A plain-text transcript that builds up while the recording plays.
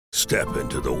Step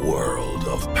into the world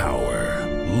of power,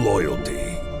 loyalty,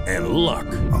 and luck.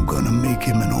 I'm gonna make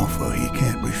him an offer he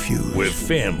can't refuse. With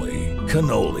family,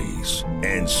 cannolis,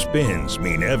 and spins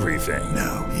mean everything.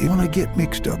 Now, you wanna get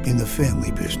mixed up in the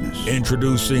family business.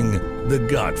 Introducing The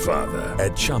Godfather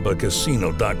at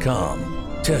ChumbaCasino.com.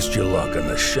 Test your luck in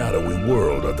the shadowy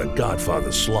world of The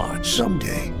Godfather slot.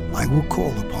 Someday, I will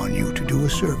call upon you to do a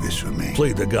service for me.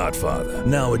 Play The Godfather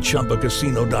now at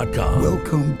ChumbaCasino.com.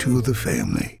 Welcome to the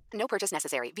family. No purchase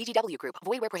necessary. VGW Group.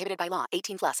 Void where prohibited by law.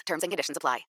 18 plus. Terms and conditions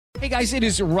apply. Hey guys, it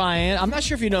is Ryan. I'm not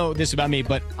sure if you know this about me,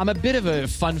 but I'm a bit of a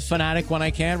fun fanatic when I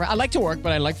can. I like to work,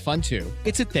 but I like fun too.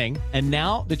 It's a thing. And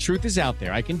now the truth is out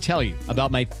there. I can tell you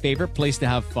about my favorite place to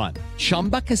have fun.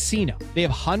 Chumba Casino. They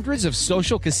have hundreds of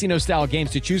social casino style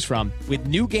games to choose from with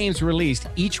new games released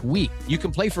each week. You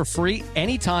can play for free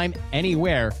anytime,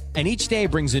 anywhere. And each day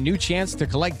brings a new chance to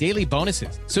collect daily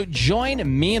bonuses. So join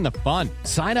me in the fun.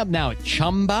 Sign up now at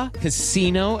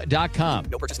ChumbaCasino.com.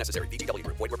 No purchase necessary. VGW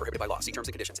Group. Void where prohibited by law. See terms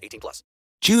and conditions. 18 plus.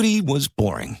 Judy was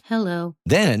boring. Hello.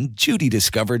 Then Judy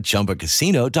discovered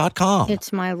ChumbaCasino.com.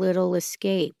 It's my little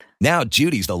escape. Now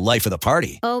Judy's the life of the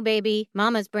party. Oh, baby,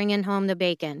 mama's bringing home the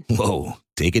bacon. Whoa,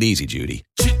 take it easy, Judy.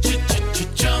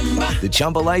 The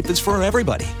Chumba life is for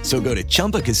everybody. So go to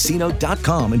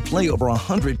ChumbaCasino.com and play over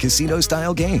 100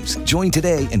 casino-style games. Join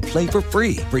today and play for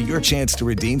free for your chance to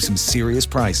redeem some serious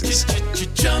prizes.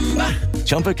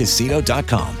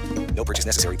 ChumbaCasino.com. No purchase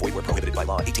necessary. Void where prohibited by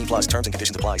law. 18 plus. Terms and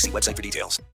conditions apply. See website for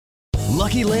details.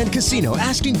 Lucky Land Casino,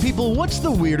 asking people, what's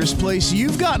the weirdest place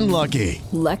you've gotten lucky?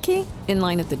 Lucky? In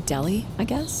line at the deli, I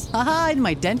guess? Aha, in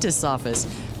my dentist's office.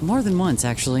 More than once,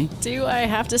 actually. Do I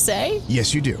have to say?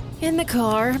 Yes, you do. In the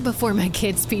car before my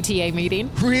kids' PTA meeting.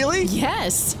 Really?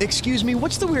 Yes. Excuse me,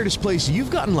 what's the weirdest place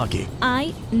you've gotten lucky?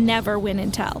 I never win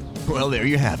and tell. Well, there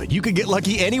you have it. You can get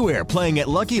lucky anywhere, playing at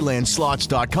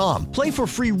LuckyLandSlots.com. Play for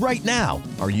free right now.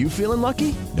 Are you feeling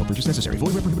lucky? No purchase necessary.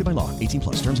 Void where prohibited by law. 18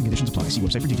 plus. Terms and conditions apply. See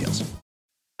website for details.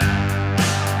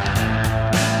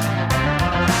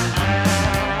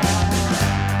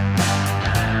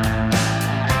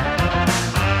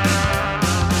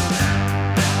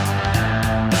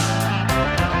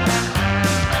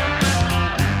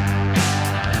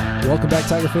 Welcome back,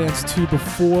 Tiger fans, to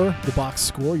Before the Box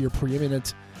Score, your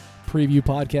preeminent preview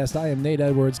podcast. I am Nate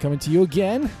Edwards, coming to you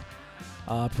again,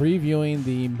 previewing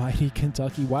the mighty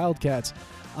Kentucky Wildcats.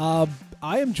 I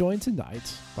am joined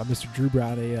tonight by Mr. Drew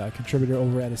Brown, a contributor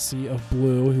over at A Sea of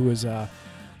Blue, who was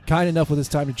kind enough with his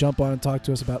time to jump on and talk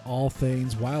to us about all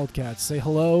things Wildcats. Say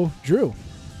hello, Drew.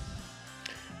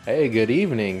 Hey, good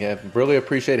evening. I really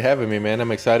appreciate having me, man.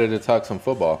 I'm excited to talk some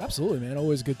football. Absolutely, man.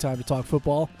 Always a good time to talk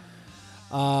football.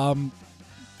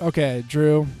 Okay,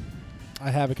 Drew, I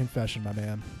have a confession, my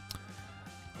man.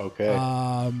 Okay.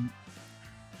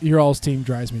 Your all's team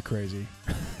drives me crazy.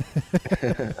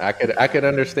 I could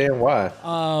understand why.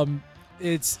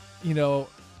 It's,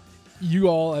 you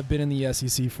all have been in the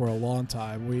SEC for a long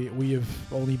time. We have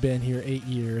only been here 8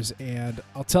 years, and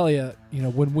I'll tell you,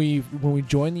 when we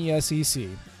joined the SEC,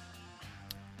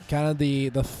 kind of the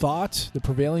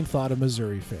prevailing thought of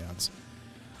Missouri fans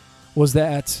was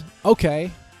that, okay,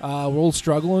 we'll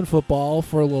struggle in football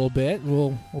for a little bit.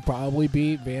 We'll probably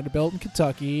beat Vanderbilt and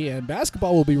Kentucky, and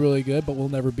basketball will be really good, but we'll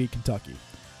never beat Kentucky.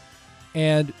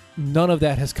 And none of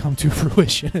that has come to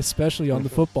fruition, especially on the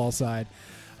football side.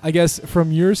 I guess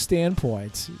from your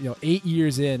standpoint, 8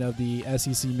 years in of the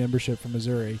SEC membership for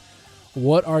Missouri,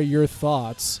 what are your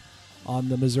thoughts on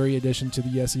the Missouri addition to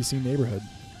the SEC neighborhood?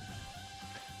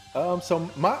 So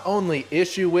my only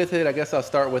issue with it, I guess I'll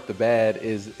start with the bad,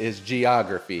 is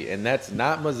geography. And that's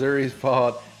not Missouri's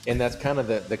fault. And that's kind of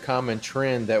the common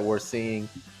trend that we're seeing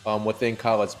within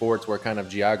college sports, where kind of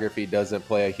geography doesn't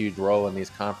play a huge role in these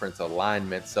conference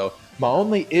alignments. So my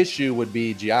only issue would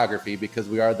be geography, because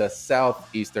we are the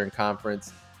Southeastern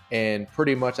Conference. And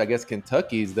pretty much, I guess,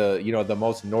 Kentucky's the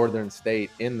most northern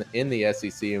state in the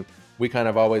SEC. We kind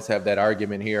of always have that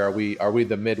argument here. Are we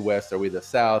the Midwest? Are we the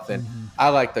South? And I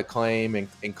like to claim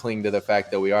and cling to the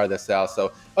fact that we are the South.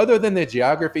 So other than the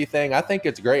geography thing, I think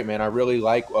it's great, man. I really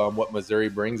like what Missouri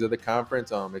brings to the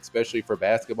conference, especially for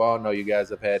basketball. I know you guys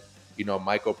have had,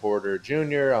 Michael Porter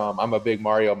Jr. I'm a big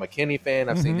Mario McKinney fan.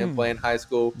 I've seen him play in high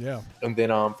school. Yeah. And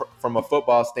then from a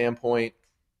football standpoint,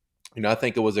 I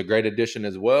think it was a great addition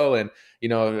as well. And,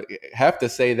 have to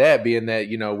say that, being that,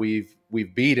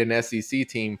 we've beat an SEC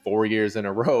team 4 years in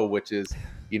a row, which is,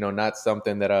 not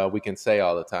something that we can say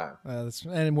all the time.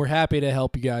 And we're happy to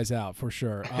help you guys out for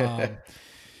sure.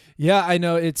 Yeah, I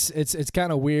know it's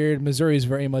kind of weird. Missouri is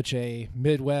very much a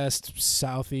Midwest,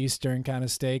 Southeastern kind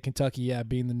of state. Kentucky,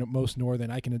 being the most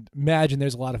northern. I can imagine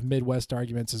there's a lot of Midwest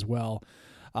arguments as well.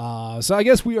 So I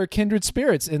guess we are kindred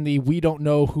spirits in the we don't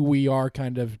know who we are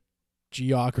kind of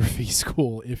geography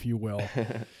school, if you will.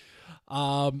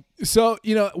 So,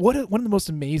 one of the most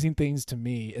amazing things to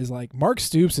me is like Mark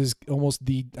Stoops is almost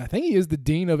I think he is the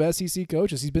dean of SEC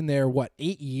coaches. He's been there,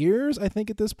 8 years, I think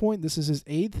at this point. This is his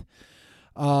 8th.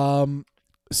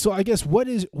 So I guess what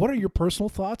are your personal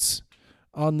thoughts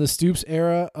on the Stoops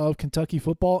era of Kentucky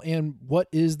football, and what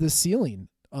is the ceiling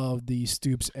of the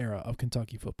Stoops era of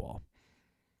Kentucky football?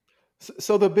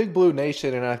 So the Big Blue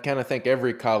Nation, and I kind of think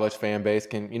every college fan base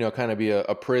can, kind of be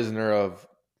a prisoner of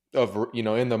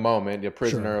in the moment, a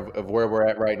prisoner of where we're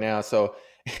at right now. So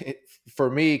for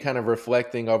me, kind of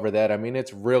reflecting over that, I mean,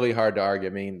 it's really hard to argue.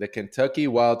 I mean, the Kentucky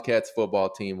Wildcats football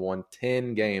team won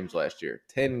 10 games last year,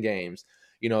 10 games.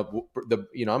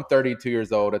 I'm 32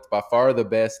 years old. It's by far the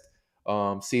best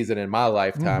season in my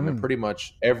lifetime, and pretty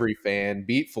much every fan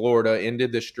beat Florida,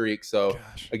 ended the streak. So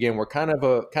again, we're kind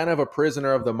of a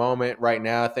prisoner of the moment right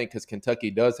now, I think, because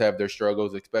Kentucky does have their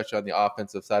struggles, especially on the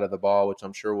offensive side of the ball, which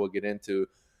I'm sure we'll get into.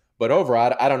 But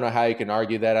overall, I don't know how you can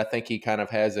argue that. I think he kind of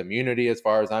has immunity as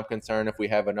far as I'm concerned if we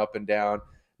have an up and down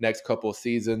next couple of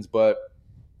seasons. But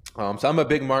so I'm a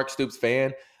big Mark Stoops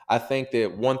fan. I think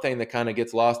that one thing that kind of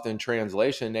gets lost in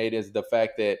translation, Nate, is the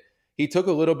fact that he took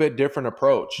a little bit different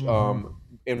approach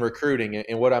in recruiting.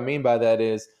 And what I mean by that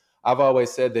is I've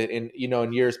always said that in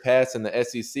years past in the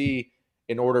SEC,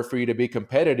 in order for you to be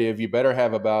competitive, you better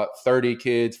have about 30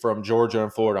 kids from Georgia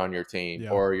and Florida on your team,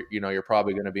 or, you're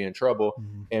probably going to be in trouble.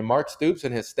 And Mark Stoops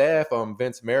and his staff,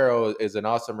 Vince Marrow is an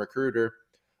awesome recruiter.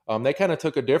 They kind of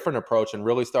took a different approach and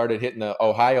really started hitting the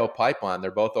Ohio pipeline.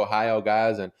 They're both Ohio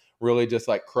guys and really just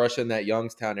like crushing that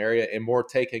Youngstown area, and more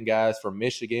taking guys from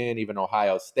Michigan, even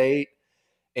Ohio State.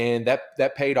 And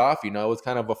that paid off. It was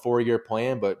kind of a 4-year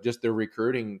plan, but just the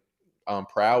recruiting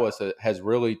prowess has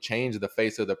really changed the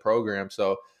face of the program.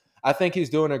 So I think he's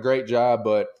doing a great job.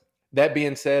 But that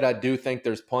being said, I do think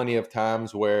there's plenty of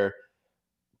times where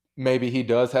maybe he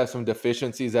does have some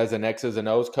deficiencies as an X's and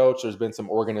O's coach. There's been some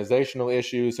organizational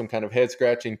issues, some kind of head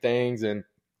scratching things. And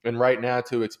right now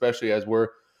too, especially as we're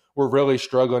really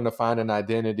struggling to find an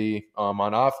identity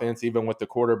on offense, even with the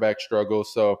quarterback struggle.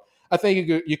 So I think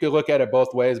you could look at it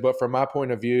both ways, but from my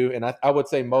point of view, and I would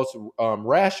say most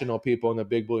rational people in the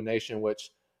Big Blue Nation,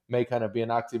 which may kind of be an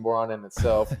oxymoron in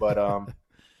itself, but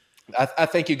I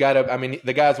think you got to. I mean,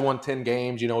 the guy's won 10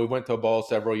 games. We went to a bowl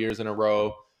several years in a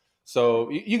row, so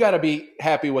you got to be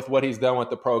happy with what he's done with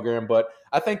the program. But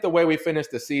I think the way we finish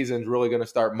the season is really going to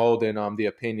start molding the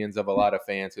opinions of a lot of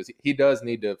fans, because he does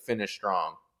need to finish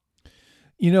strong.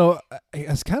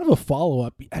 As kind of a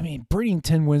follow-up, I mean, bringing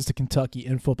 10 wins to Kentucky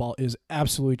in football is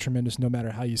absolutely tremendous no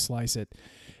matter how you slice it.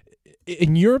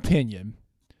 In your opinion,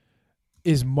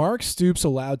 is Mark Stoops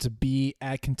allowed to be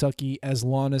at Kentucky as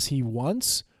long as he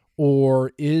wants,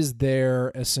 or is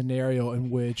there a scenario in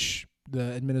which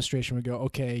the administration would go,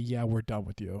 okay, yeah, we're done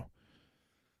with you?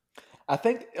 I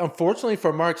think, unfortunately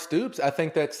for Mark Stoops, I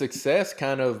think that success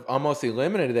kind of almost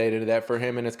eliminated that for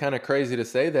him. And it's kind of crazy to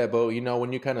say that, but,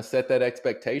 when you kind of set that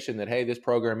expectation that, hey, this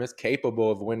program is capable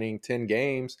of winning 10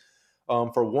 games,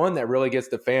 for one, that really gets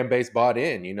the fan base bought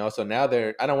in, So now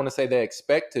I don't want to say they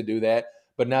expect to do that,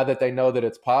 but now that they know that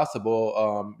it's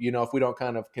possible, if we don't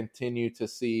kind of continue to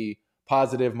see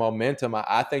positive momentum,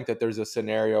 I think that there's a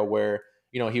scenario where,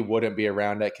 he wouldn't be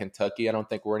around at Kentucky. I don't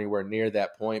think we're anywhere near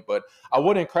that point, but I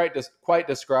wouldn't quite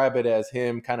describe it as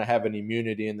him kind of having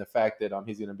immunity in the fact that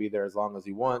he's going to be there as long as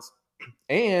he wants.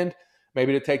 And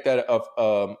maybe to take that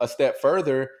a step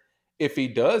further, if he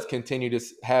does continue to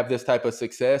have this type of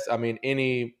success, I mean,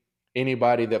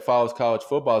 anybody that follows college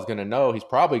football is going to know he's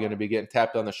probably going to be getting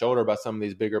tapped on the shoulder by some of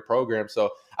these bigger programs.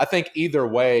 So I think either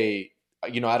way, I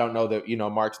don't know that,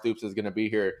 Mark Stoops is going to be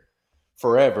here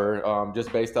forever,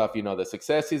 just based off, the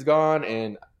success he's gone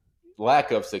and lack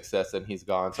of success and he's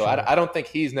gone. So I don't think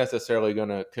he's necessarily going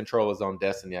to control his own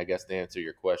destiny, I guess, to answer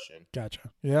your question. Gotcha.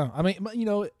 Yeah. I mean,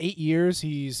 8 years,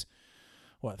 he's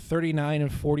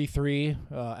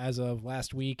 39-43 as of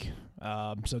last week.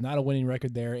 So not a winning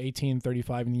record there,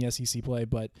 18-35 in the SEC play,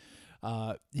 but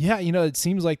it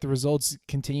seems like the results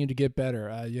continue to get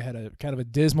better. You had a kind of a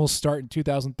dismal start in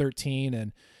 2013,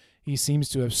 and he seems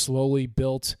to have slowly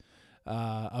built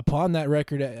upon that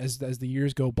record as the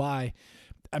years go by.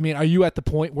 I mean, are you at the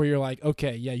point where you're like,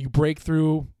 okay, yeah, you break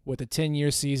through with a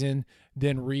 10-year season,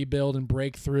 then rebuild and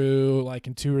break through like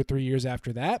in 2 or 3 years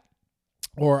after that?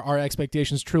 Or are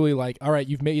expectations truly like, all right,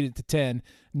 you've made it to 10,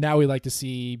 now we like to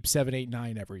see 7, 8,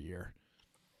 9 every year?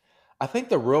 I think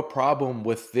the real problem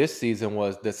with this season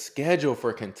was the schedule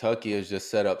for Kentucky is just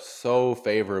set up so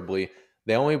favorably.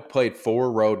 They only played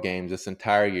 4 road games this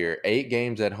entire year, 8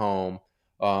 games at home.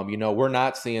 We're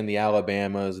not seeing the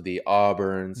Alabamas, the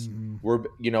Auburns.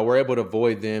 We're able to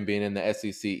avoid them being in the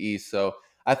SEC East. So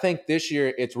I think this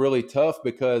year it's really tough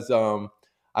because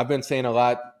I've been saying a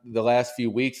lot the last few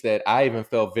weeks that I even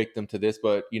fell victim to this.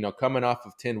 But, coming off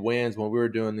of 10 wins when we were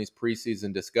doing these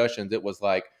preseason discussions, it was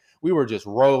like we were just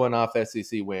rolling off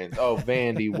SEC wins. Oh,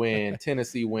 Vandy win,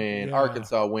 Tennessee win,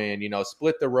 Arkansas win,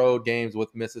 split the road games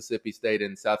with Mississippi State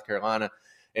and South Carolina.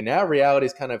 And now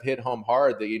reality's kind of hit home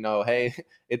hard that, hey,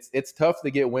 it's tough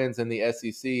to get wins in the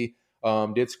SEC.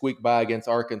 Did squeak by against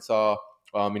Arkansas.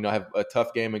 Have a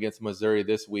tough game against Missouri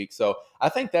this week. So I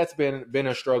think that's been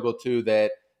a struggle too,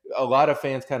 that a lot of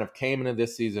fans kind of came into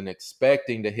this season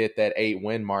expecting to hit that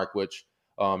 8-win mark, which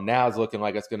now is looking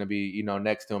like it's going to be,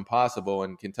 next to impossible.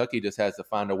 And Kentucky just has to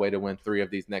find a way to win 3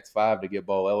 of these next 5 to get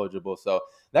bowl eligible. So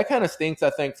that kind of stinks, I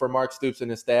think, for Mark Stoops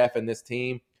and his staff and this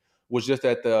team. Was just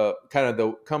at the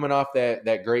coming off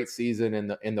that great season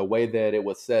and the way that it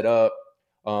was set up,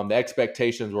 the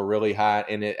expectations were really high,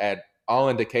 and it at all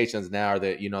indications now are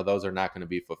that those are not going to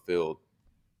be fulfilled.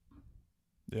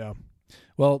 Yeah.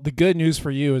 Well, the good news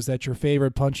for you is that your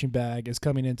favorite punching bag is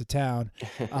coming into town.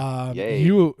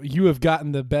 You have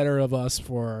gotten the better of us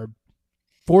for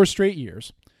 4 straight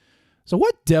years. So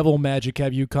what devil magic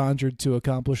have you conjured to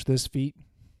accomplish this feat?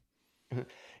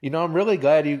 I'm really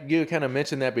glad you kind of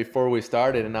mentioned that before we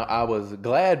started, and I was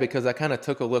glad because I kind of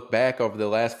took a look back over the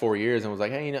last 4 years and was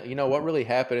like, hey, you know what really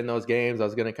happened in those games? I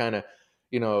was going to kind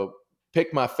of,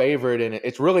 pick my favorite, and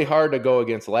it's really hard to go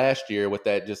against last year with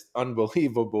that just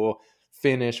unbelievable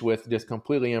finish with just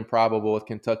completely improbable with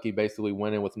Kentucky basically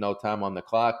winning with no time on the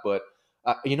clock. But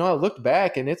I looked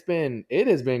back and it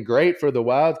has been great for the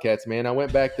Wildcats, man. I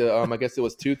went back to I guess it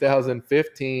was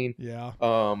 2015.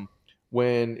 Yeah.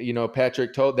 When,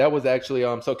 Patrick told that was actually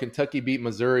so Kentucky beat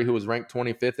Missouri, who was ranked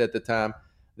 25th at the time.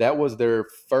 That was their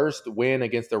first win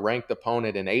against a ranked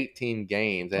opponent in 18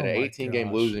 games. They had an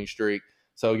 18-game losing streak.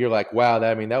 So you're like, wow,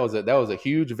 that was a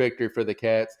huge victory for the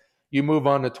Cats. You move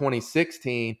on to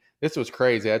 2016. This was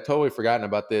crazy. I totally forgotten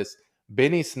about this.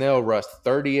 Benny Snell rushed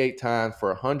 38 times for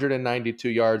 192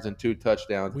 yards and 2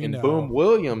 touchdowns. Boom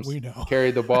Williams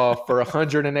carried the ball for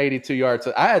 182 yards.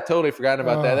 So I had totally forgotten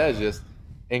about that. That is just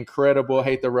incredible.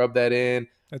 Hate to rub that in.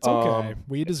 It's okay.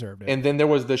 We deserved it. And then there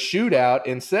was the shootout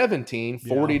in 17,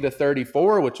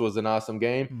 40-34, which was an awesome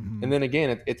game. Mm-hmm. And then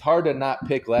again, it's hard to not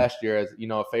pick last year as,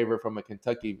 a favorite from a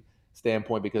Kentucky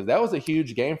standpoint because that was a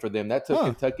huge game for them. That took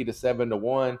Kentucky to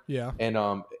 7-1. Yeah. And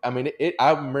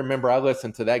I remember I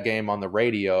listened to that game on the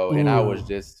radio and I was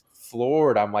just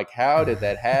floored. I'm like, how did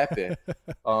that happen?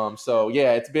 So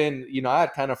yeah, it's been,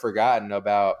 I'd kind of forgotten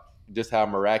about just how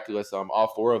miraculous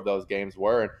all 4 of those games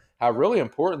were and how really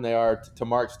important they are to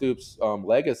Mark Stoops'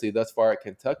 legacy thus far at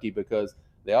Kentucky because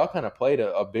they all kind of played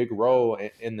a big role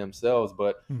in themselves.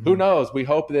 But who knows? We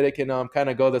hope that it can kind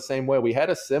of go the same way. We had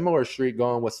a similar streak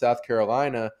going with South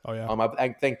Carolina. Oh, yeah. I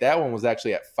think that one was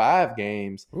actually at 5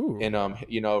 games. Ooh. And,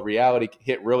 reality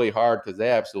hit really hard because they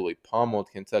absolutely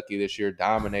pummeled Kentucky this year,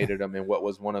 dominated them in what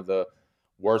was one of the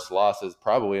worst losses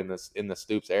probably in the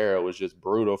Stoops era. It was just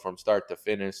brutal from start to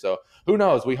finish. So who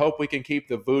knows? We hope we can keep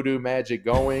the voodoo magic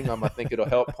going. I think it'll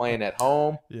help playing at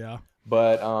home. Yeah.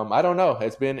 But I don't know.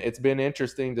 It's been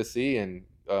interesting to see and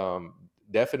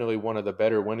definitely one of the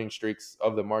better winning streaks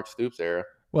of the Mark Stoops era.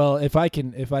 Well, if I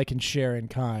can share in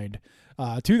kind,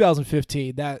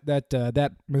 2015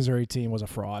 that Missouri team was a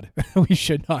fraud. We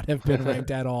should not have been ranked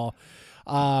at all.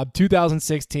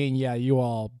 2016, yeah, you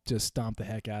all just stomped the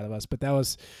heck out of us. But that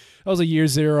was a year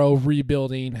 0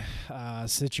 rebuilding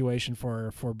situation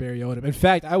for Barry Odom. In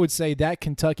fact, I would say that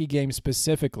Kentucky game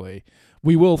specifically,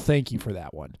 we will thank you for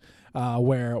that one,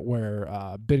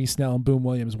 where Benny Snell and Boom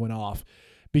Williams went off,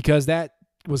 because that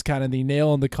was kind of the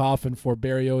nail in the coffin for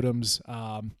Barry Odom's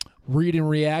read and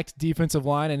react defensive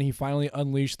line, and he finally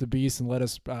unleashed the beast and let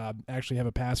us actually have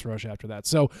a pass rush after that.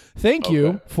 So thank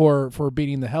you for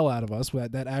beating the hell out of us.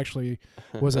 That actually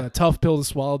was a tough pill to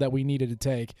swallow that we needed to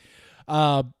take.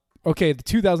 Okay, the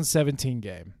 2017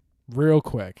 game, real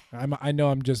quick. I know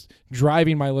I'm just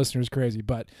driving my listeners crazy,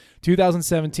 but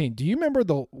 2017, do you remember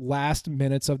the last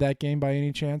minutes of that game by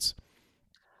any chance?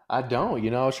 I don't.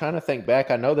 I was trying to think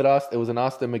back. I know that it was an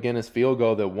Austin McGinnis field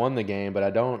goal that won the game, but I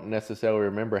don't necessarily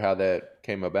remember how that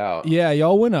came about. Yeah,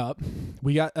 y'all went up.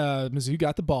 We got Mizzou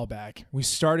got the ball back. We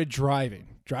started driving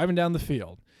down the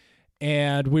field,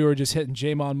 and we were just hitting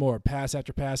Jamon Moore, pass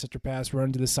after pass after pass,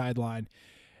 running to the sideline,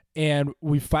 and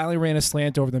we finally ran a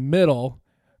slant over the middle.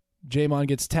 Jamon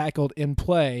gets tackled in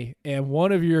play, and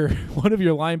one of your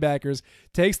linebackers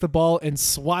takes the ball and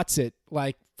swats it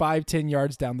like 5-10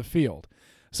 yards down the field.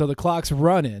 So the clock's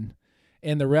running,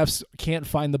 and the refs can't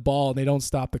find the ball and they don't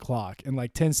stop the clock. And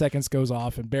like 10 seconds goes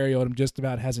off and Barry Odom just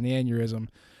about has an aneurysm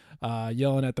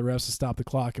yelling at the refs to stop the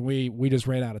clock. And we just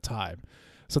ran out of time.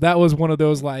 So that was one of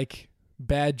those like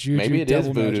bad juju. Maybe it is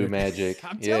voodoo magic.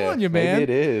 I'm telling you, man. Maybe it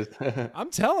is. I'm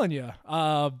telling you.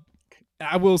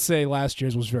 I will say last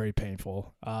year's was very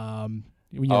painful.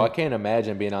 I can't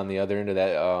imagine being on the other end of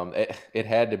that. It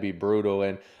had to be brutal.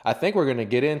 And I think we're going to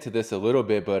get into this a little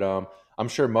bit, but I'm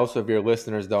sure most of your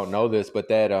listeners don't know this, but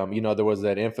that, there was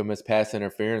that infamous pass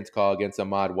interference call against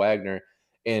Ahmad Wagner,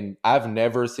 and I've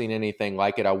never seen anything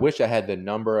like it. I wish I had the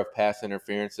number of pass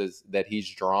interferences that he's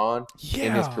drawn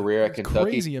in his career at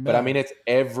Kentucky. But I mean, it's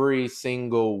every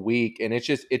single week, and it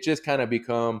just kind of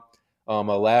become a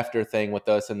laughter thing with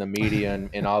us in the media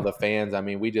and all the fans. I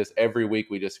mean, every week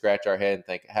we just scratch our head and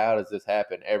think, how does this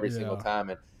happen every single time?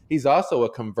 And he's also a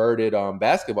converted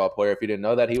basketball player. If you didn't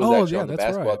know that, he was actually on the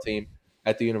basketball team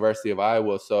at the University of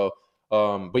Iowa. So,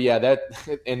 but yeah, that's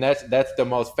the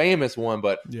most famous one.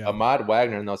 But Ahmad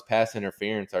Wagner and those pass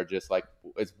interference are just like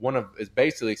it's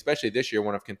basically, especially this year,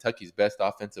 one of Kentucky's best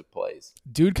offensive plays.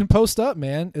 Dude can post up,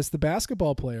 man. It's the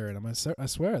basketball player in him. I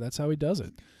swear that's how he does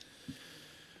it.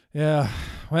 Yeah,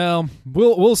 well,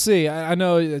 we'll see. I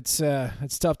know it's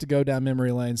tough to go down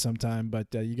memory lane sometime, but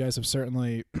you guys have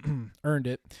certainly earned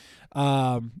it.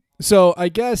 So I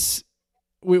guess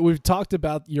we've talked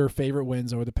about your favorite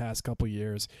wins over the past couple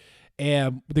years,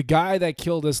 and the guy that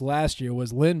killed us last year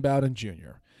was Lynn Bowden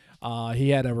Jr.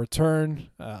 He had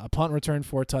a punt return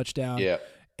for a touchdown,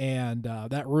 and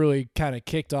that really kind of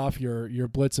kicked off your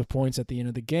blitz of points at the end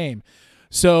of the game.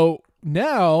 So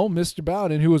now Mr.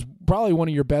 Bowden, who was probably one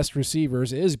of your best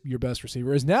receivers, is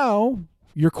now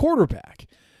your quarterback.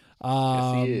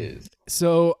 Yes, he is.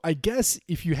 So I guess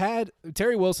if you had –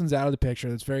 Terry Wilson's out of the picture.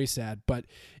 That's very sad. But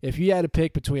if you had to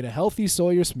pick between a healthy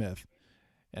Sawyer Smith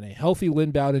and a healthy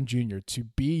Lynn Bowden Jr. to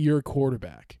be your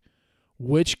quarterback,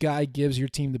 which guy gives your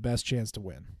team the best chance to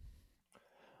win?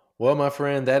 Well, my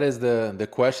friend, that is the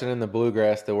question in the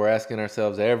Bluegrass that we're asking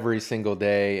ourselves every single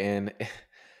day. And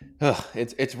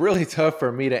it's really tough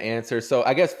for me to answer. So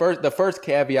I guess the first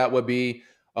caveat would be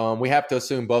we have to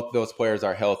assume both of those players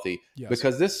are healthy. Yes.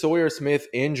 Because this Sawyer Smith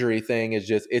injury thing is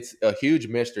it's a huge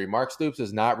mystery. Mark Stoops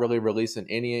is not really releasing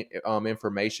any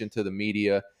information to the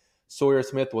media. Sawyer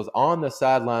Smith was on the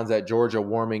sidelines at Georgia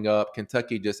warming up.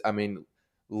 Kentucky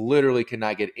literally could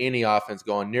not get any offense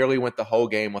going. Nearly went the whole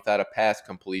game without a pass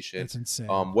completion. That's insane.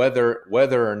 Whether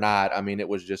or not, I mean, it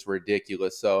was just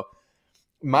ridiculous. So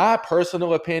my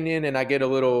personal opinion, and I get a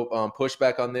little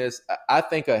pushback on this, I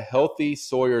think a healthy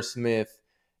Sawyer Smith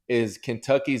is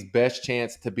Kentucky's best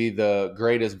chance to be the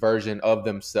greatest version of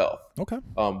themselves. Okay.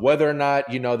 Whether or not,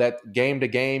 that game to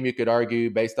game, you could argue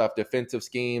based off defensive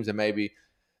schemes and maybe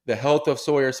the health of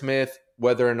Sawyer Smith,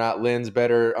 whether or not Lynn's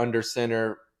better under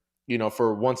center,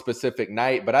 for one specific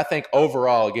night. But I think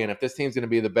overall, again, if this team's going to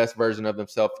be the best version of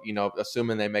themselves,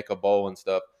 assuming they make a bowl and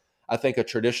stuff, I think a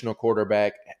traditional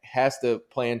quarterback has to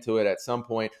play into it at some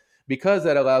point, because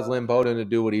that allows Lynn Bowden to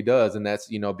do what he does, and that's,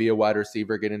 be a wide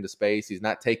receiver, get into space. He's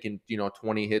not taking,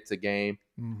 20 hits a game.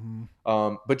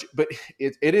 Mm-hmm. But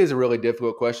it is a really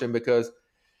difficult question because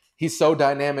he's so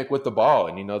dynamic with the ball.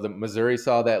 And, the Missouri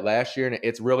saw that last year, and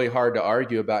it's really hard to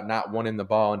argue about not wanting the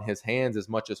ball in his hands as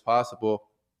much as possible.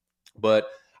 But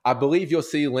I believe you'll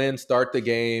see Lynn start the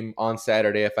game on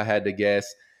Saturday, if I had to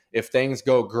guess. If things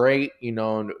go great,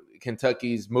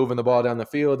 Kentucky's moving the ball down the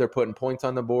field, they're putting points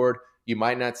on the board, you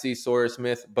might not see Sawyer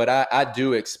Smith, but I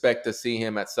do expect to see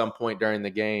him at some point during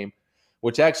the game,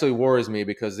 which actually worries me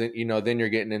because, then you're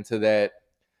getting into that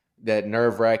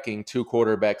nerve-wracking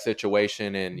two-quarterback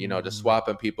situation and, just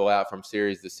swapping people out from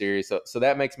series to series. So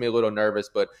that makes me a little nervous.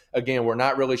 But, again, we're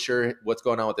not really sure what's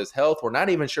going on with his health. We're not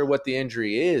even sure what the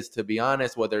injury is, to be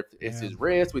honest, whether it's his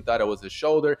wrist. We thought it was his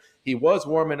shoulder. He was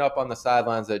warming up on the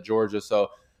sidelines at Georgia. So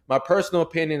my personal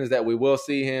opinion is that we will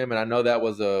see him, and I know that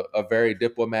was a very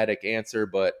diplomatic answer,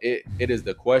 but it is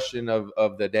the question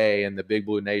of the day in the Big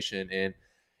Blue Nation. And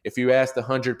if you asked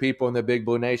 100 people in the Big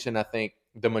Blue Nation, I think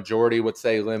the majority would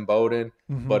say Lynn Bowden,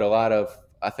 but a lot of,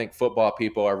 I think, football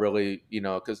people are really,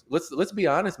 because let's be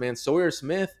honest, man, Sawyer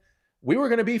Smith, we were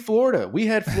going to beat Florida. We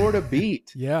had Florida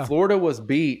beat. Yeah. Florida was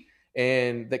beat.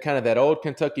 And that old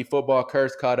Kentucky football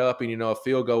curse caught up, and, a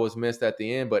field goal was missed at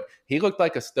the end. But he looked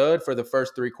like a stud for the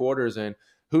first three quarters, and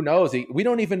who knows? We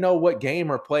don't even know what game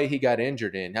or play he got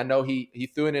injured in. I know he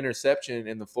threw an interception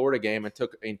in the Florida game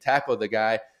and tackled the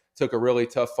guy, took a really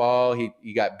tough fall.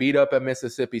 He got beat up at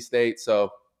Mississippi State.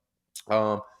 So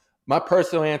my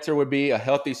personal answer would be a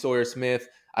healthy Sawyer Smith.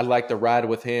 I'd like to ride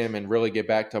with him and really get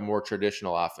back to a more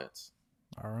traditional offense.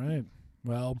 All right.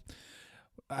 Well,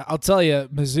 I'll tell you,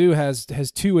 Mizzou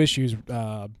has two issues,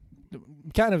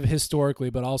 kind of historically,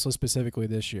 but also specifically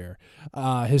this year.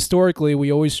 Historically,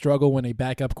 we always struggle when a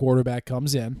backup quarterback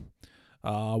comes in,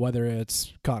 whether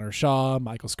it's Connor Shaw,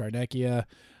 Michael Scarnecchia,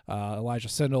 Elijah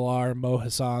Sindelar, Mo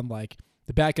Hassan. Like,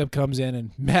 the backup comes in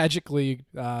and magically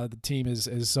the team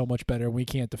is so much better and we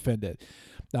can't defend it.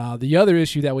 The other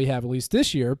issue that we have, at least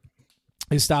this year,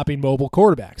 is stopping mobile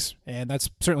quarterbacks. And that's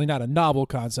certainly not a novel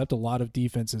concept. A lot of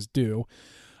defenses do.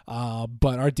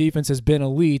 But our defense has been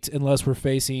elite unless we're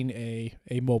facing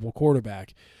a mobile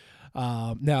quarterback.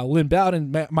 Now, Lynn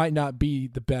Bowden might not be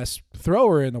the best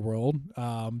thrower in the world,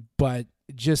 but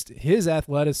just his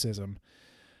athleticism.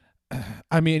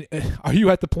 I mean, are you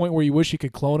at the point where you wish you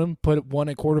could clone him, put one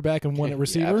at quarterback and one at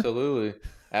receiver? Yeah,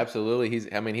 absolutely.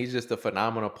 He's just a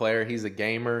phenomenal player. He's a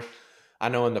gamer. I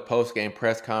know in the post-game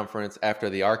press conference after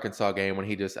the Arkansas game when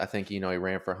I think he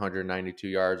ran for 192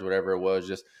 yards, whatever it was,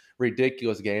 just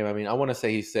ridiculous game. I mean, I want to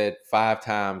say he said 5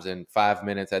 times in 5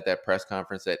 minutes at that press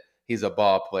conference that he's a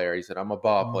ball player. He said, I'm a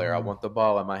ball player. I want the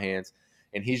ball in my hands.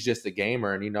 And he's just a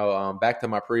gamer. And, back to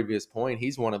my previous point,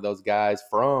 he's one of those guys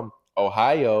from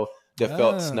Ohio that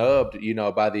felt snubbed,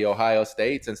 by the Ohio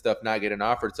States and stuff, not getting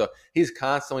offered. So he's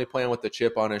constantly playing with the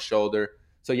chip on his shoulder.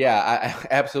 So, yeah, I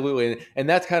absolutely. And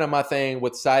that's kind of my thing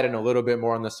with siding a little bit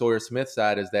more on the Sawyer Smith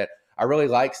side is that I really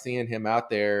like seeing him out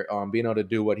there being able to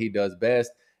do what he does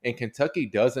best. And Kentucky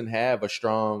doesn't have a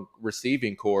strong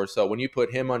receiving core. So when you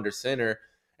put him under center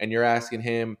and you're asking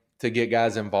him to get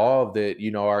guys involved that,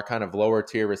 are kind of lower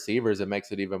tier receivers, it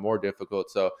makes it even more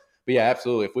difficult. So, but yeah,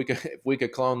 absolutely. If we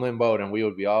could clone Lynn Bowden, we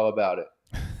would be all about it.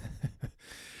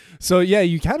 So, yeah,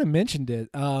 you kind of mentioned it.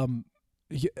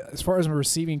 As far as a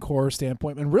receiving core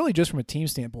standpoint, and really just from a team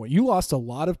standpoint, you lost a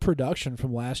lot of production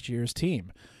from last year's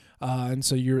team. And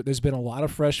so there's been a lot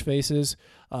of fresh faces,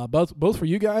 both for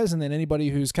you guys and then anybody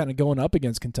who's kind of going up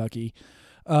against Kentucky.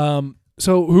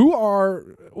 So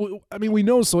we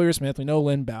know Sawyer Smith, we know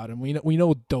Lynn Bowden, we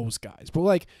know those guys,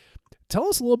 but tell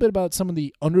us a little bit about some of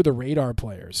the under the radar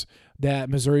players that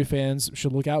Missouri fans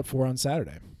should look out for on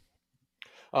Saturday.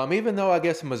 Even though I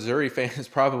guess Missouri fans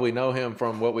probably know him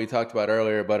from what we talked about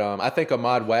earlier, but I think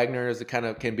Ahmad Wagner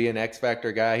can be an X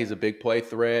factor guy. He's a big play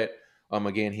threat.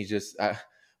 Again, he's just.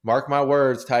 Mark my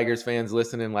words, Tigers fans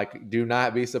listening, do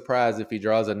not be surprised if he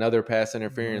draws another pass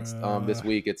interference this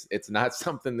week. It's not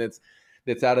something that's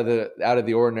out of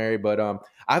the ordinary. But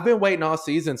I've been waiting all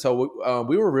season, so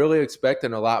we were really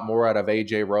expecting a lot more out of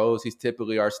AJ Rose. He's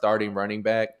typically our starting running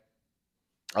back.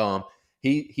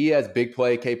 He has big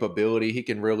play capability. He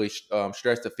can really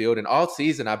stretch the field. And all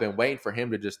season, I've been waiting for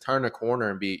him to just turn a corner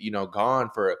and be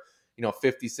gone for a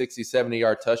 50, 60,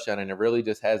 70-yard touchdown, and it really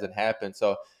just hasn't happened.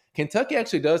 So Kentucky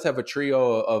actually does have a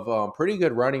trio of pretty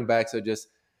good running backs that just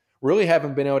really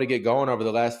haven't been able to get going over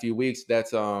the last few weeks.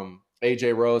 That's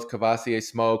AJ Rose, Kavasier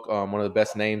Smoke, one of the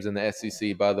best names in the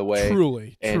SEC, by the way.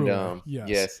 Truly.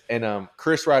 Yes. And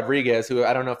Chris Rodriguez, who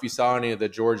I don't know if you saw any of the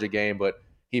Georgia game, but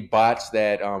he botched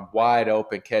that wide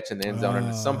open catch in the end zone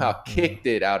and somehow kicked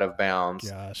it out of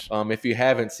bounds. Gosh. If you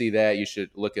haven't seen that, you should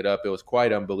look it up. It was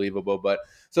quite unbelievable. But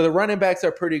so the running backs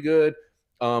are pretty good.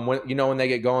 When they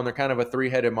get going, they're kind of a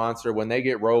three-headed monster. When they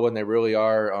get rolling, they really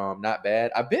are not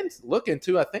bad. I've been looking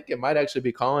too. I think it might actually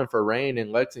be calling for rain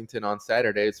in Lexington on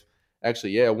Saturdays.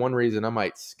 Actually, yeah, one reason I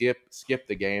might skip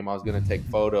the game. I was going to take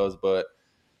photos, but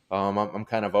I'm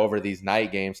kind of over these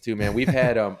night games too, man. We've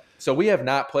had so we have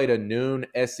not played a noon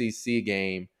SEC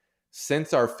game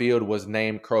since our field was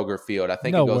named Kroger Field. I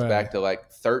think it goes back to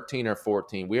 13 or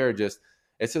 14.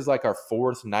 It's just like our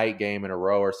 4th night game in a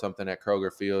row or something at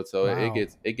Kroger Field. So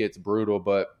it gets brutal.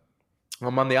 But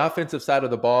on the offensive side of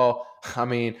the ball, I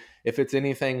mean, if it's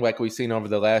anything like we've seen over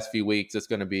the last few weeks, it's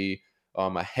going to be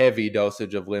a heavy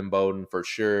dosage of Lynn Bowden for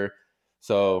sure.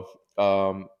 So,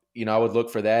 I would look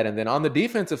for that. And then on the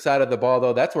defensive side of the ball,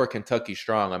 though, that's where Kentucky's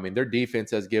strong. I mean, their defense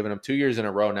has given them 2 years in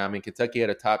a row now. I mean, Kentucky had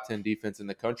a top 10 defense in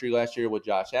the country last year with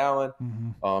Josh Allen,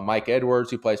 Mike Edwards,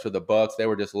 who plays for the Bucs. They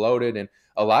were just loaded. And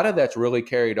a lot of that's really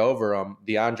carried over.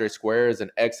 DeAndre Square is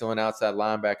an excellent outside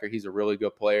linebacker. He's a really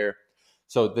good player.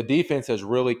 So the defense has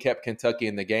really kept Kentucky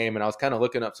in the game. And I was kind of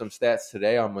looking up some stats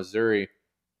today on Missouri.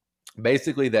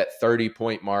 Basically, that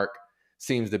 30-point mark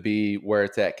seems to be where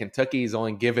it's at. Kentucky's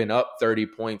only given up 30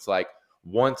 points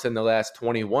once in the last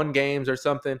 21 games or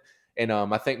something. And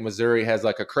I think Missouri has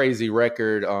a crazy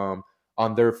record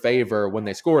on their favor when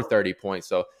they score 30 points.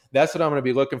 So that's what I'm going to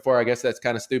be looking for. I guess that's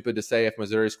kind of stupid to say if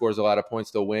Missouri scores a lot of points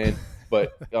to win.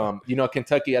 But,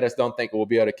 Kentucky, I just don't think we'll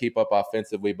be able to keep up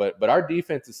offensively. But our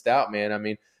defense is stout, man. I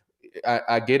mean,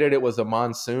 I get it. It was a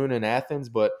monsoon in Athens,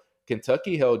 but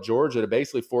Kentucky held Georgia to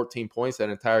basically 14 points that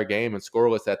entire game and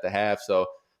scoreless at the half. So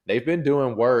they've been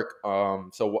doing work.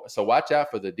 So watch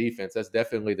out for the defense. That's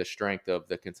definitely the strength of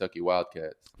the Kentucky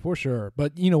Wildcats. For sure.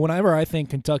 But, whenever I think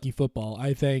Kentucky football,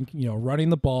 I think, running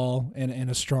the ball and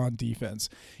a strong defense.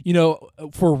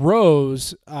 For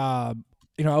Rose, I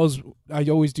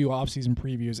always do off-season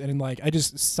previews, and I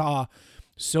just saw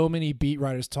so many beat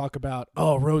writers talk about,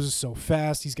 oh, Rose is so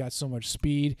fast, he's got so much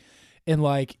speed, and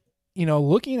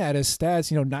looking at his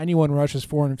stats, 91 rushes,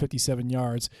 457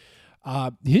 yards,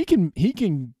 he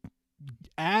can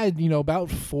add about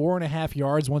 4.5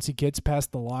 yards once he gets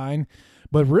past the line,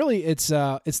 but really it's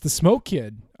the Smoke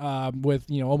kid with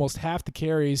almost half the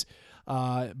carries,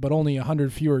 but only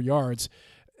 100 fewer yards.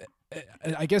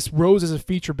 I guess Rose as a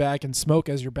feature back and Smoke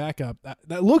as your backup.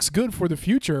 That looks good for the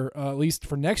future, at least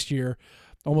for next year.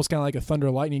 Almost kind of like a Thunder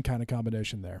Lightning kind of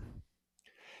combination there.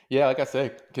 Yeah, like I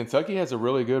said, Kentucky has a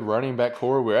really good running back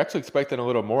core. We're actually expecting a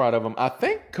little more out of him. I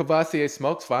think Kavosiey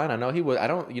Smoke's fine. I know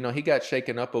he got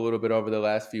shaken up a little bit over the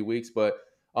last few weeks, but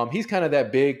he's kind of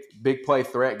that big play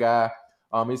threat guy.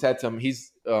 He's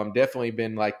definitely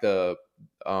been like the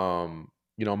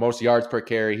most yards per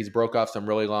carry. He's broke off some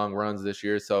really long runs this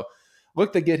year. So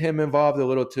look to get him involved a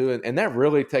little too. And that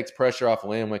really takes pressure off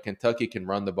Lynn when Kentucky can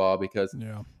run the ball, because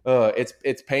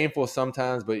it's painful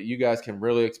sometimes, but you guys can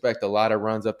really expect a lot of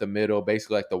runs up the middle,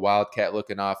 basically like the Wildcat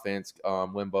looking offense,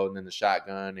 Lynn Bowden in the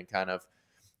shotgun and kind of,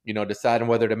 deciding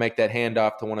whether to make that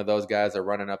handoff to one of those guys or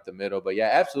running up the middle. But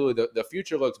yeah, absolutely. The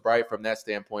future looks bright from that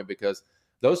standpoint, because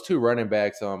those two running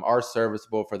backs are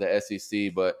serviceable for the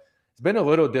SEC, but it's been a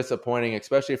little disappointing,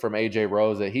 especially from AJ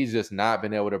Rose, that he's just not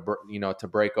been able to, to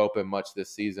break open much this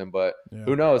season. But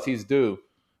who knows? He's due.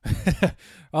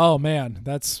 Oh man,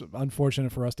 that's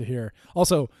unfortunate for us to hear.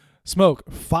 Also, Smoke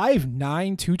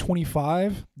 5'9",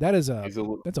 225. That's a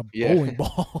bowling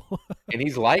ball. And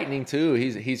he's lightning too.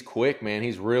 He's quick, man.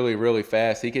 He's really, really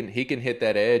fast. He can hit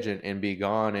that edge and be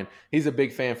gone. And he's a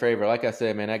big fan favorite. Like I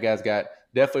said, man, that guy's got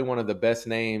definitely one of the best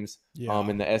names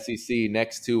in the SEC,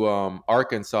 next to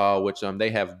Arkansas, which they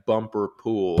have Bumper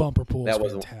Pool. Bumper Pool is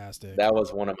fantastic. That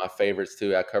was one of my favorites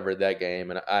too. I covered that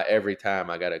game, and every time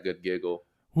I got a good giggle.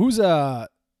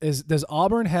 Does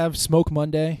Auburn have Smoke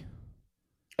Monday?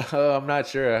 I'm not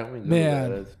sure.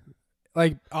 Man,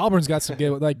 Auburn's got some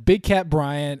good, Big Cat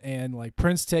Bryant and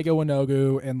Prince Tega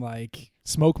Winogu and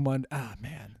Smoke Monday. Ah,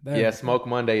 man. Smoke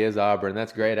Monday is Auburn.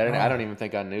 That's great. I don't even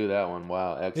think I knew that one.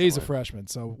 Wow, excellent. He's a freshman,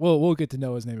 so we'll get to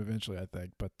know his name eventually, I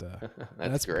think. But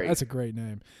that's great. That's a great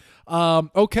name.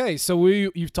 Okay, so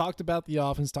you've talked about the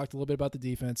offense, talked a little bit about the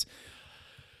defense.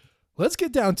 Let's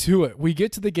get down to it. We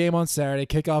get to the game on Saturday.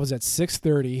 Kickoff is at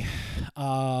 6:30.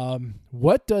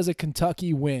 What does a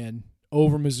Kentucky win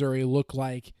over Missouri look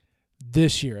like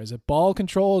this year? Is it ball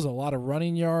control? Is it a lot of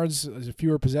running yards? Is it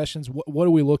fewer possessions? What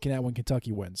are we looking at when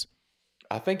Kentucky wins?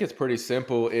 I think it's pretty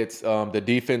simple. It's the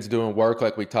defense doing work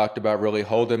like we talked about, really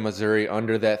holding Missouri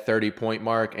under that 30-point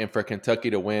mark. And for Kentucky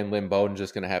to win, Lynn Bowden's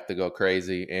just going to have to go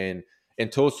crazy. And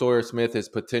until Sawyer Smith is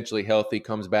potentially healthy,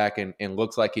 comes back and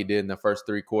looks like he did in the first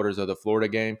 3 quarters of the Florida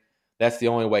game, that's the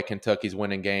only way Kentucky's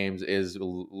winning games, is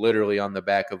literally on the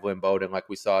back of Lynn Bowden, like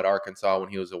we saw at Arkansas when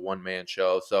he was a one-man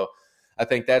show. So I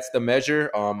think that's the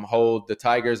measure. Hold the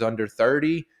Tigers under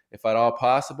 30, if at all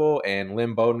possible, and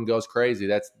Lynn Bowden goes crazy.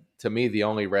 That's, to me, the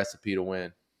only recipe to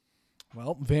win.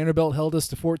 Well, Vanderbilt held us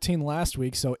to 14 last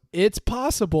week, so it's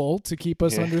possible to keep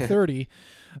us under 30,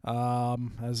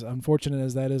 as unfortunate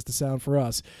as that is to sound for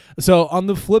us. So on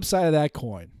the flip side of that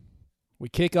coin, we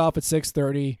kick off at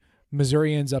 6:30.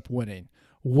 Missouri ends up winning.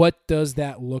 What does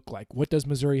that look like? What does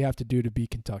Missouri have to do to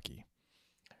beat Kentucky?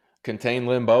 Contain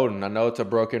Lynn Bowden. I know it's a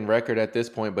broken record at this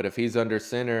point, but if he's under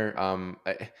center,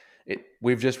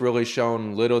 we've just really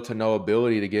shown little to no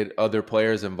ability to get other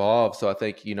players involved. So I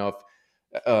think,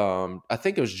 I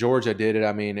think it was Georgia did it.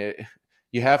 I mean,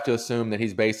 you have to assume that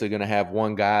he's basically going to have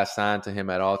one guy assigned to him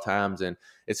at all times. And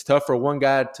it's tough for one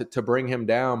guy to bring him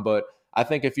down. But I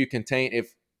think if you contain,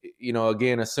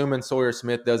 again, assuming Sawyer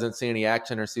Smith doesn't see any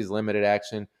action or sees limited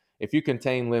action, if you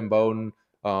contain Lynn Bowden,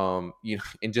 and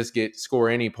just score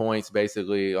any points,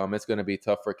 basically, it's going to be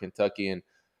tough for Kentucky. And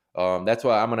that's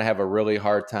why I'm going to have a really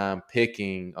hard time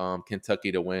picking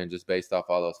Kentucky to win, just based off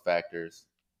all those factors.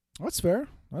 That's fair.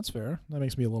 That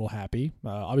makes me a little happy.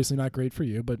 Obviously not great for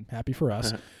you, but happy for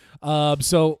us.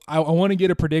 So I want to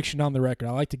get a prediction on the record.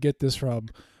 I like to get this from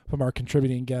our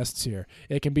contributing guests here.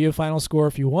 It can be a final score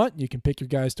if you want. You can pick your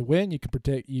guys to win.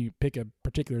 You pick a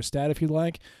particular stat if you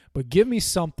like. But give me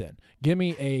something. Give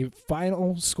me a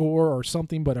final score or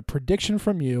something, but a prediction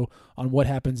from you on what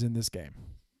happens in this game.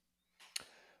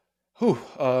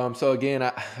 So again,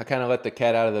 I kind of let the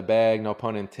cat out of the bag, no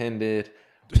pun intended.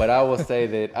 But I will say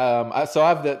that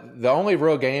I've the only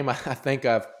real game I think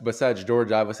I've, besides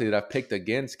Georgia, obviously, that I've picked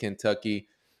against Kentucky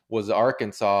was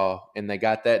Arkansas, and they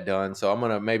got that done. So I'm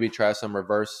going to maybe try some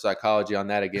reverse psychology on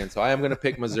that again. So I am going to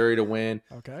pick Missouri to win.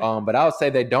 Okay. But I would say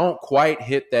they don't quite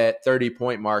hit that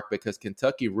 30-point mark because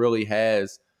Kentucky really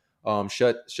has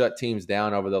shut teams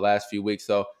down over the last few weeks.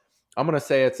 So I'm going to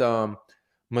say it's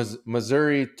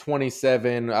Missouri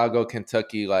 27. I'll go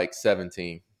Kentucky like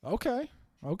 17. Okay.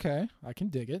 I can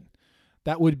dig it.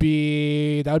 That would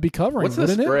be covering. What's the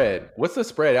spread? What's the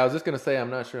spread? I was just gonna say I'm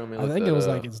not sure. I think it was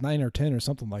like it's 9 or 10 or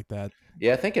something like that.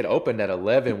 Yeah, I think it opened at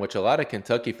 11, which a lot of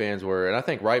Kentucky fans were, and I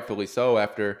think rightfully so.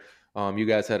 After you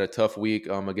guys had a tough week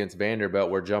against Vanderbilt,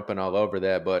 we're jumping all over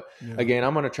that. But again,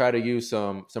 I'm gonna try to use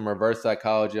some reverse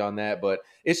psychology on that. But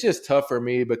it's just tough for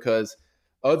me because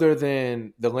other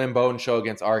than the Lynn Bowden show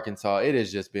against Arkansas, it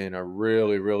has just been a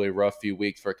really, really rough few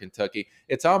weeks for Kentucky.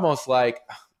 It's almost like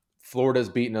Florida's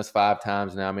beaten us 5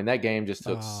 times now. I mean, that game just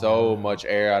took so much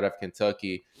air out of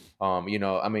Kentucky.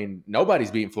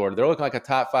 Nobody's beating Florida. They're looking like a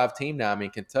top 5 team now. I mean,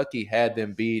 Kentucky had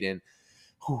them beat, and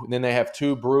then they have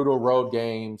 2 brutal road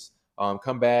games.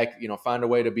 Come back, find a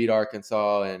way to beat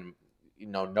Arkansas, and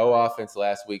no offense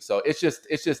last week. So it's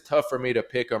just tough for me to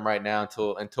pick them right now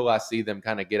until I see them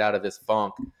kind of get out of this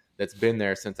funk that's been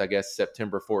there since I guess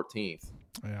September 14th.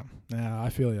 Yeah, I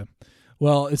feel you.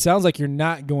 Well, it sounds like you're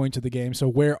not going to the game. So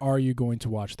where are you going to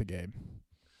watch the game?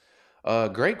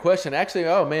 Great question. Actually,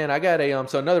 I got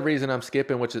so another reason I'm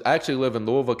skipping, which is I actually live in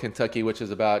Louisville, Kentucky, which is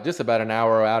just about an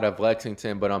hour out of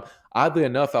Lexington. But oddly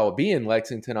enough, I will be in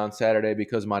Lexington on Saturday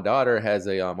because my daughter has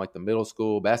the middle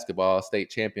school basketball state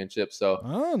championship. So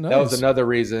nice. That was another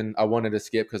reason I wanted to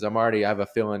skip because I have a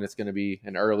feeling it's going to be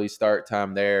an early start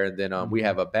time there. And then we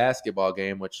have a basketball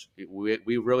game, which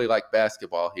we really like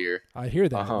basketball here. I hear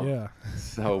that. Yeah.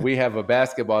 So we have a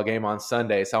basketball game on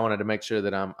Sunday. So I wanted to make sure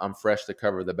that I'm fresh to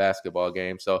cover the basketball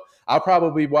game. So I'll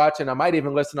probably be watching. I might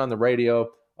even listen on the radio.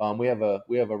 We have a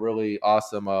really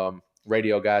awesome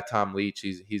radio guy, Tom Leach.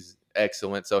 He's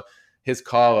excellent. So his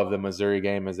call of the Missouri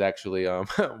game is actually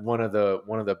one of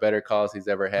the better calls he's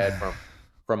ever had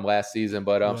from last season.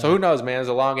 But so who knows, man? It's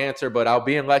a long answer, but I'll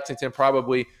be in Lexington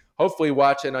hopefully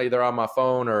watching either on my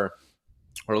phone or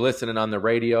listening on the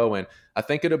radio, and I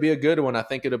think it'll be a good one. I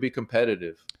think it'll be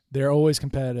competitive. They're always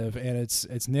competitive, and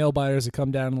it's nail biters that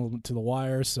come down to the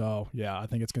wire. So yeah, I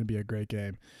think it's going to be a great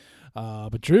game.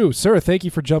 But Drew, sir, thank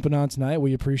you for jumping on tonight.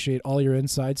 We appreciate all your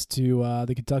insights to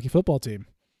the Kentucky football team.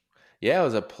 Yeah, it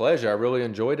was a pleasure. I really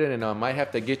enjoyed it, and I might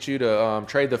have to get you to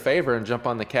trade the favor and jump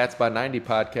on the Cats by 90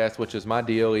 podcast, which is my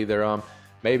deal, either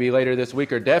maybe later this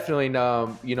week or definitely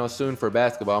soon for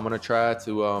basketball. I'm going to try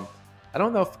to I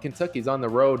don't know if Kentucky's on the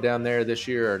road down there this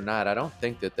year or not. I don't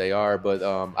think that they are, but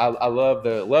I love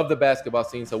the basketball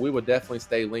scene, so we would definitely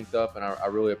stay linked up, and I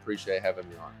really appreciate having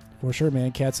me on. For sure,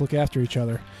 man. Cats look after each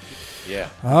other. Yeah.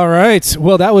 All right.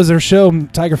 Well, that was our show,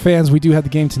 Tiger fans. We do have the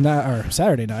game tonight or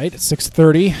Saturday night at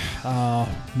 6:30.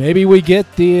 Maybe we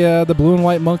get the blue and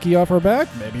white monkey off our back.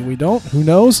 Maybe we don't. Who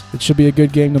knows? It should be a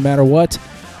good game no matter what.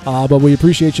 But we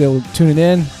appreciate you tuning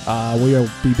in. We will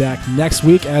be back next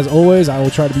week. As always, I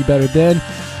will try to be better then.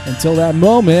 Until that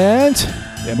moment,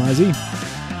 MIZ.